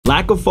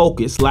Lack of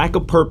focus, lack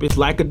of purpose,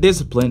 lack of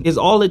discipline is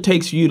all it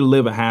takes for you to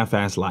live a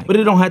half-assed life. But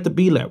it don't have to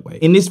be that way.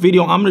 In this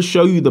video, I'm going to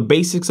show you the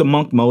basics of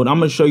monk mode. I'm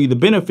going to show you the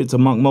benefits of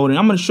monk mode. And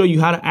I'm going to show you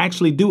how to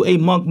actually do a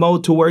monk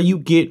mode to where you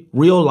get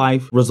real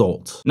life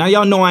results. Now,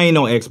 y'all know I ain't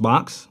no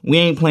Xbox. We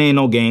ain't playing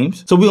no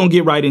games. So we're going to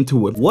get right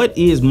into it. What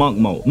is monk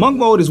mode? Monk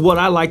mode is what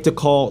I like to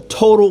call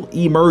total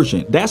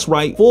immersion. That's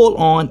right. Full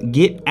on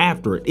get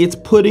after it. It's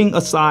putting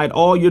aside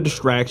all your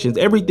distractions,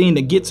 everything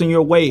that gets in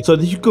your way so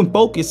that you can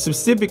focus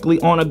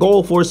specifically on a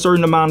goal for a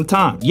certain amount of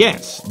time.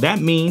 Yes, that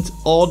means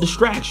all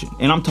distraction.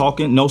 And I'm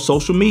talking no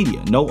social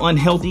media, no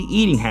unhealthy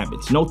eating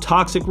habits, no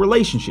toxic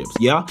relationships.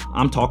 Yeah,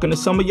 I'm talking to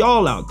some of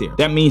y'all out there.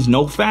 That means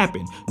no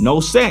fapping, no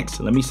sex.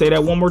 Let me say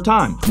that one more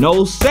time.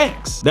 No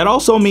sex. That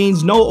also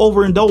means no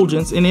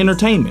overindulgence in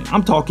entertainment.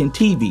 I'm talking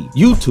TV,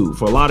 YouTube,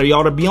 for a lot of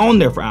y'all to be on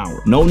there for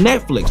hours. No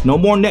Netflix, no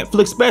more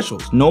Netflix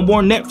specials, no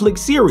more Netflix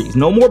series,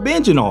 no more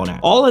binging all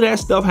that. All of that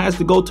stuff has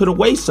to go to the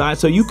wayside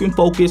so you can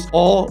focus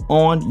all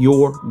on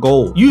your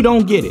goal. You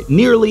don't get it.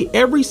 Nearly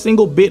every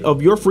single bit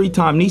of your free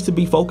time needs to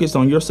be focused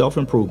on your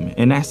self-improvement,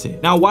 and that's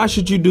it. Now, why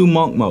should you do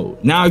monk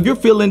mode? Now, if you're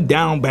feeling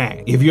down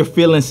bad, if you're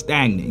feeling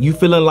stagnant, you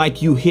feeling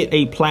like you hit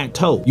a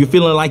plateau, you're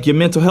feeling like your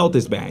mental health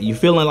is bad, you're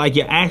feeling like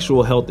your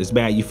actual health is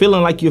bad, you're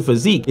feeling like your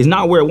physique is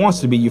not where it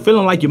wants to be, you're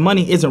feeling like your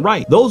money isn't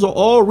right, those are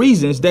all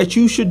reasons that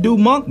you should do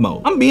monk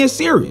mode. I'm being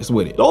serious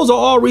with it. Those are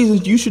all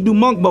reasons you should do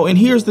monk mode, and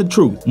here's the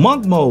truth.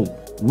 Monk mode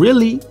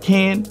really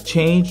can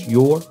change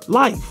your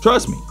life.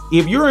 Trust me.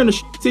 If you're in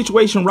a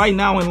situation right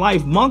now in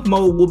life, monk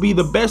mode will be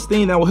the best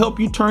thing that will help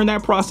you turn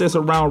that process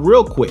around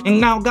real quick. And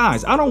now,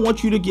 guys, I don't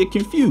want you to get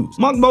confused.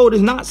 Monk mode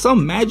is not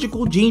some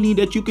magical genie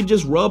that you can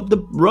just rub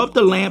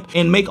the lamp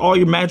and make all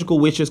your magical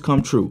wishes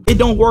come true. It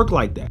don't work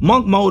like that.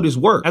 Monk mode is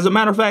work. As a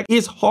matter of fact,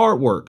 it's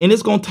hard work, and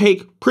it's gonna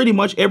take pretty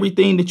much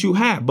everything that you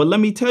have. But let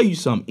me tell you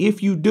something.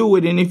 If you do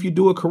it, and if you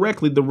do it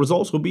correctly, the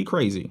results will be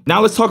crazy. Now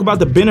let's talk about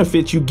the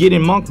benefits you get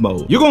in monk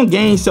mode. You're gonna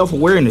gain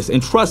self-awareness,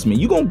 and trust me,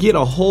 you're gonna get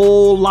a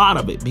whole lot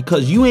of it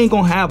because you ain't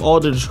gonna have all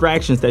the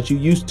distractions that you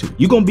used to.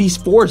 You're gonna be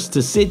forced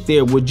to sit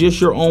there with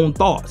just your own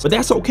thoughts. But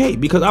that's okay,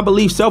 because I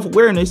believe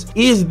self-awareness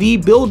is the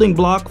building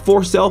block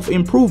for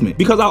self-improvement.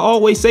 Because I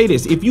always say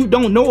this, if you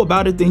don't know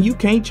about it, then you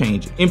can't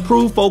change it.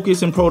 Improve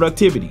focus and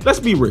productivity. Let's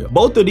be real.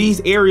 Both of these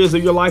areas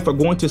of your life are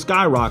going to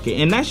skyrocket,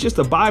 and that's just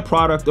a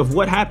byproduct of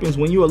what happens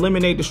when you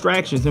eliminate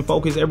distractions and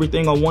focus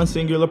everything on one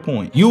singular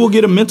point. You will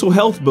get a mental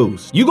health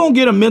boost. You're gonna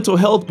get a mental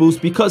health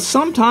boost because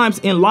sometimes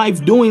in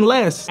life, doing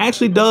less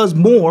actually does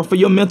more for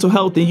your mental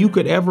health than you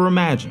could ever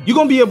imagine. You're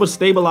gonna be able to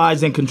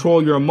stabilize and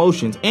control your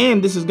emotions,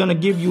 and this is gonna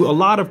give you a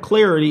lot of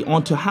clarity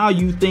onto how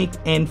you think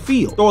and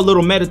feel. Throw a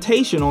little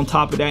meditation on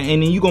top of that,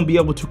 and then you're gonna be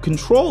able to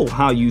control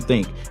how you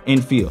think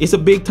and feel. It's a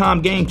big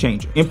time game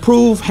changer.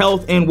 Improve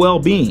health and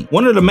well-being.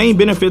 One of the main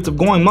benefits of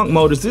going monk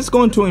mode is it's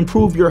going to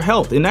improve your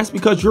health, and that's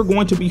because you're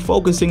going to be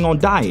focusing on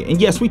diet. And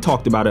yes, we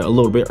talked about it a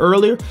little bit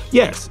earlier.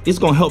 Yes, it's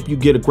gonna help you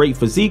get a great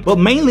physique, but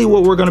mainly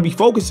what we're gonna be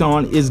focusing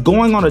on is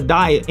going on a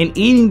diet and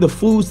eating the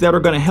foods that are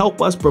gonna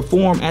help us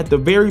perform at the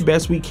very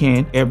best we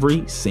can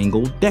every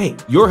single day.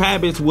 Your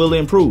habits will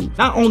improve.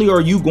 Not only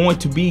are you going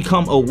to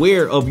become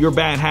aware of your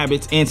bad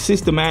habits and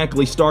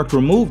systematically start to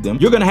remove them,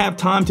 you're going to have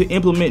time to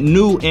implement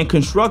new and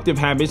constructive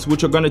habits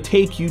which are going to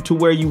take you to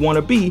where you want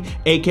to be,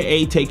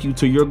 aka take you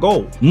to your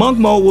goal. Monk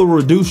mode will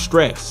reduce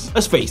stress.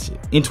 Let's face it,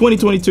 in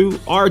 2022,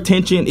 our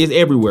attention is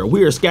everywhere.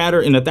 We are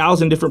scattered in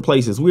 1,000 different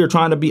places. We are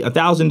trying to be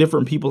 1,000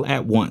 different people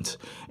at once.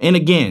 And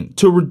again,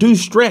 to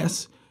reduce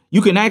stress,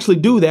 you can actually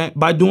do that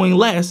by doing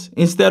less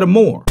instead of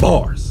more.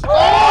 Bars.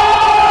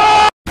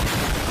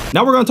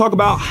 Now we're going to talk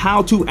about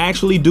how to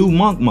actually do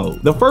monk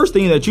mode. The first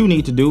thing that you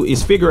need to do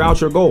is figure out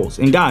your goals.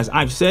 And guys,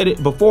 I've said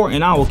it before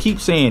and I will keep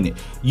saying it.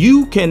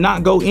 You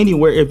cannot go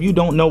anywhere if you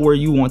don't know where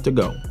you want to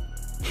go.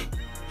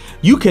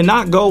 You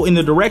cannot go in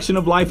the direction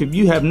of life if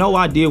you have no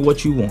idea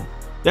what you want.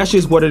 That's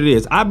just what it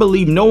is. I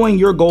believe knowing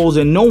your goals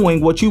and knowing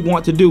what you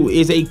want to do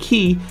is a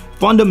key,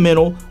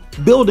 fundamental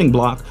building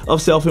block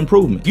of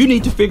self-improvement. You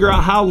need to figure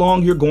out how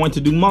long you're going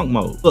to do monk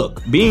mode.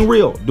 Look, being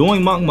real,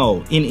 doing monk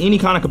mode in any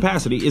kind of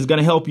capacity is going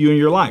to help you in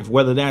your life,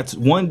 whether that's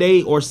 1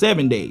 day or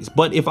 7 days.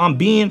 But if I'm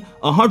being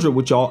 100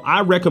 with y'all,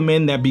 I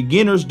recommend that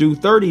beginners do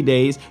 30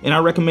 days, and I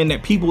recommend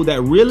that people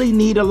that really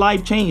need a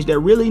life change, that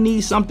really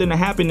need something to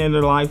happen in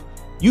their life,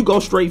 you go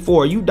straight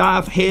for it. You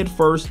dive head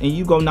first and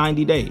you go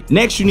 90 days.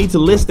 Next, you need to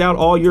list out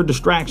all your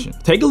distractions.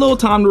 Take a little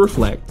time to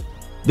reflect.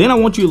 Then I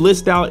want you to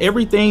list out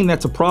everything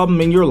that's a problem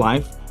in your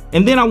life.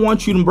 And then I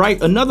want you to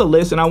write another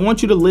list, and I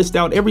want you to list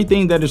out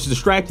everything that is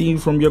distracting you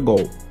from your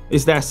goal.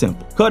 It's that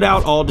simple. Cut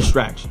out all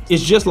distractions.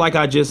 It's just like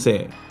I just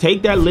said.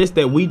 Take that list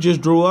that we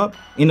just drew up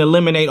and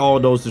eliminate all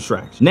those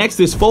distractions. Next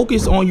is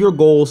focus on your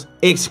goals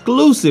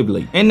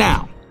exclusively. And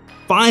now,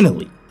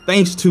 finally,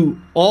 thanks to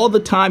all the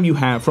time you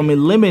have from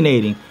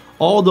eliminating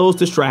all those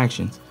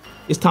distractions,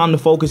 it's time to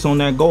focus on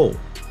that goal.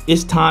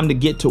 It's time to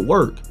get to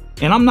work.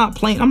 And I'm not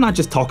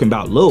just talking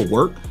about little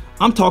work.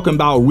 I'm talking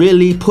about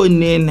really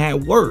putting in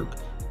that work.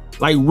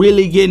 like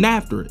really getting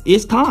after it.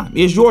 It's time.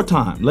 It's your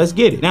time. Let's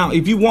get it. Now,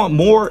 if you want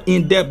more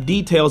in-depth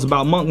details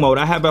about monk mode,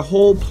 I have a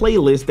whole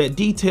playlist that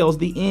details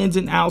the ins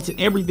and outs and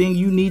everything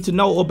you need to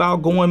know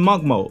about going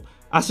monk mode.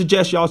 I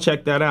suggest y'all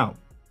check that out.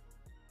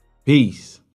 Peace.